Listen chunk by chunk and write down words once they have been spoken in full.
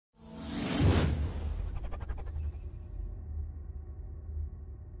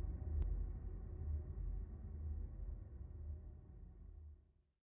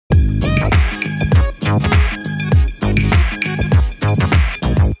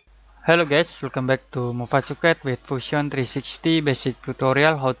Hello guys, welcome back to Mufasuket with Fusion 360 basic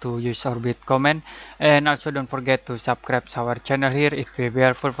tutorial how to use orbit command, and also don't forget to subscribe to our channel here. It will be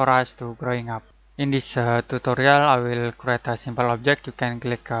helpful for us to growing up. In this tutorial I will create a simple object. You can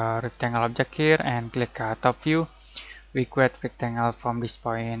click a rectangle object here and click top view. We create rectangle from this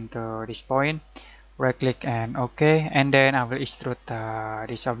point to this point. Right click and OK, and then I will extrude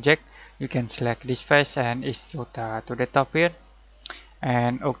this object. You can select this face and extrude to the top here,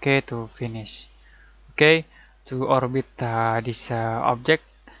 and OK to finish. Okay, to orbit this object,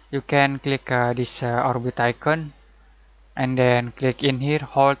 you can click this orbit icon and then click in here,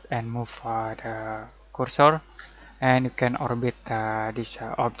 hold and move the cursor, and you can orbit this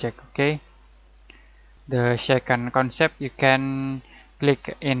object. Okay, the second concept, you can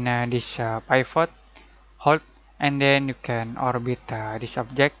click in this pivot, hold, and then you can orbit this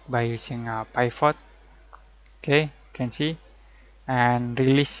object by using pivot. Okay, you can see, and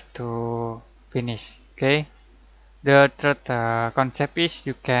release to finish. Okay, the third concept is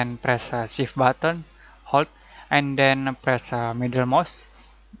you can press shift button, hold, and then press middle mouse.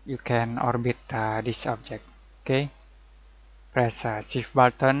 You can orbit this object. Okay, press shift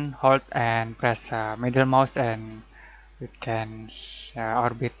button, hold, and press middle mouse, and you can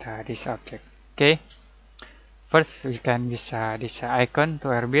orbit this object. Okay, first we can use this icon to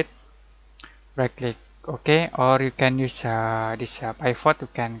orbit. Right click OK, or you can use this pivot. You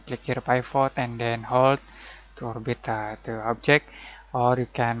can click here pivot and then hold to orbit the object, or you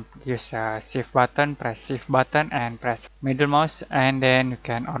can use shift button, press shift button and press middle mouse, and then you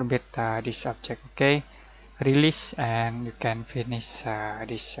can orbit this object. Okay, release and you can finish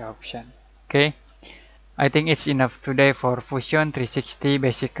this option. Okay, I think it's enough today for Fusion 360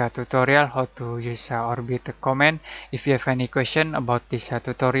 basic tutorial how to use orbit command. If you have any question about this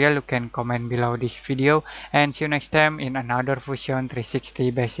tutorial, you can comment below this video, and see you next time in another Fusion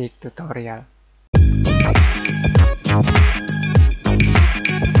 360 basic tutorial.